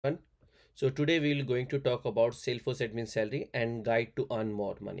Everyone. So today we will going to talk about Salesforce admin salary and guide to earn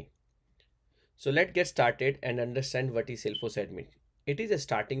more money. So let's get started and understand what is Salesforce admin. It is a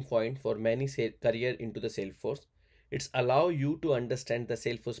starting point for many career into the Salesforce. It's allow you to understand the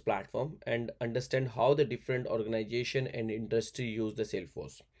Salesforce platform and understand how the different organization and industry use the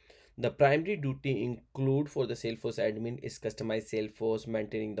Salesforce. The primary duty include for the Salesforce admin is customize Salesforce,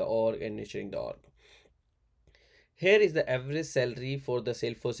 maintaining the org and nurturing the org. Here is the average salary for the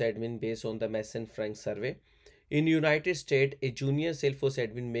Salesforce admin based on the Mason Frank survey. In United States, a junior Salesforce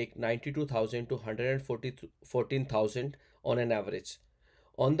admin make 92,000 to 114,000 on an average.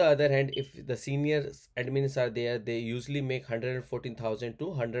 On the other hand, if the senior admins are there, they usually make 114,000 to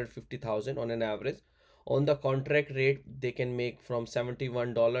 150,000 on an average. On the contract rate, they can make from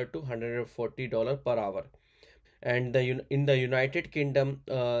 $71 to $140 per hour. And in the United Kingdom,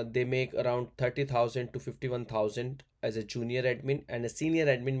 they make around 30,000 to 51,000 as a junior admin, and a senior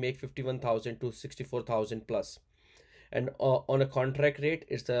admin make 51,000 to 64,000 plus. And on a contract rate,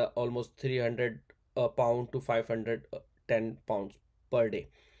 it's almost 300 pound to 510 pounds per day.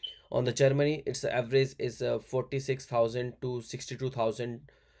 On the Germany, its average is 46,000 to 62,000,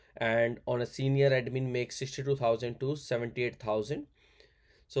 and on a senior admin makes 62,000 to 78,000.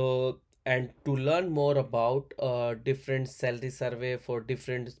 So, and to learn more about different salary survey for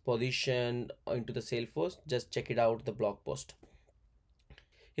different position into the Salesforce, just check it out the blog post.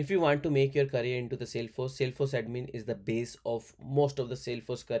 If you want to make your career into the Salesforce, Salesforce admin is the base of most of the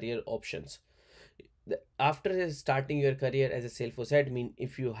Salesforce career options. After starting your career as a Salesforce admin,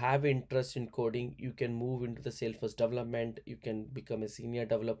 if you have interest in coding, you can move into the Salesforce development. You can become a senior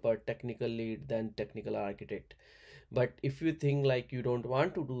developer, technical lead, then technical architect. But if you think like you don't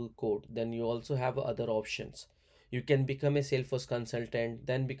want to do code, then you also have other options. You can become a Salesforce consultant,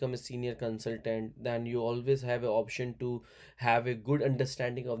 then become a senior consultant. Then you always have an option to have a good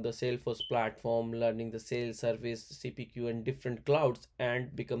understanding of the Salesforce platform, learning the sales service, CPQ, and different clouds,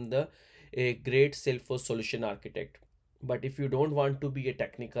 and become the a great Salesforce solution architect. But if you don't want to be a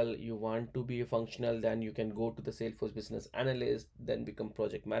technical, you want to be a functional, then you can go to the Salesforce business analyst, then become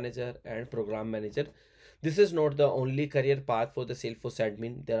project manager and program manager. This is not the only career path for the Salesforce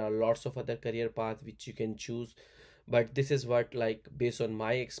admin. There are lots of other career paths which you can choose, but this is what, like, based on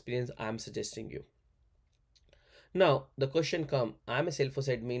my experience, I'm suggesting you. Now the question come, I'm a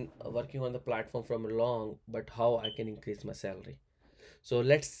Salesforce admin working on the platform from long, but how I can increase my salary? So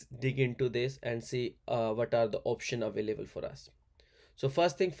let's dig into this and see what are the options available for us. So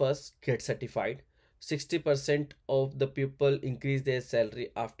first thing first, get certified. 60% of the people increase their salary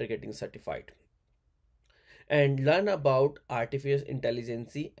after getting certified. And learn about artificial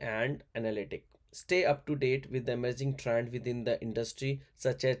intelligence and analytic. Stay up to date with the emerging trend within the industry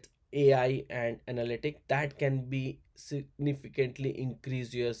such as AI and analytic that can be significantly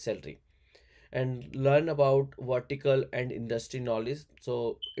increase your salary. And learn about vertical and industry knowledge.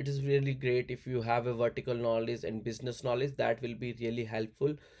 So it is really great if you have a vertical knowledge and business knowledge, that will be really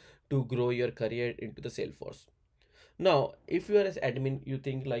helpful to grow your career into the Salesforce. Now, if you are as admin, you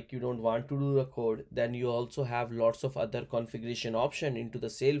think like you don't want to do the code, then you also have lots of other configuration option into the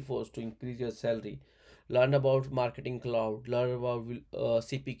Salesforce to increase your salary. Learn about Marketing Cloud, learn about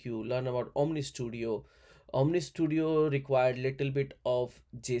CPQ, learn about Omni Studio. Omni Studio required little bit of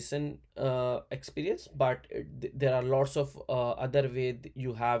JSON experience, but there are lots of other way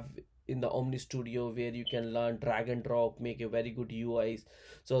you have in the Omni Studio where you can learn drag and drop, make a very good UIs.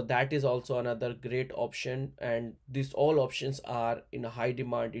 So that is also another great option, and these all options are in a high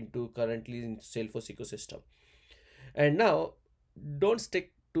demand into currently in Salesforce ecosystem. And now, don't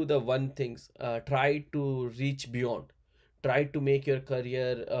stick to the one things. Try to reach beyond. Try to make your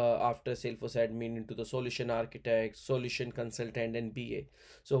career after Salesforce admin into the solution architect, solution consultant, and BA.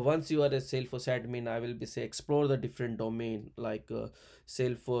 So once you are a Salesforce admin, I will be say explore the different domain like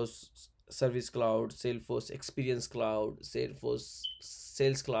Salesforce Service Cloud, Salesforce Experience Cloud, Salesforce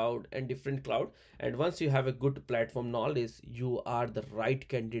Sales Cloud, and different cloud. And once you have a good platform knowledge, you are the right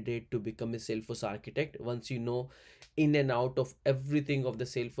candidate to become a Salesforce architect. Once you know in and out of everything of the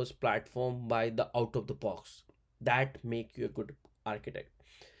Salesforce platform by the out of the box, that make you a good architect.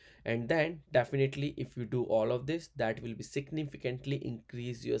 And then definitely if you do all of this, that will be significantly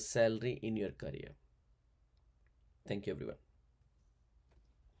increase your salary in your career. Thank you everyone.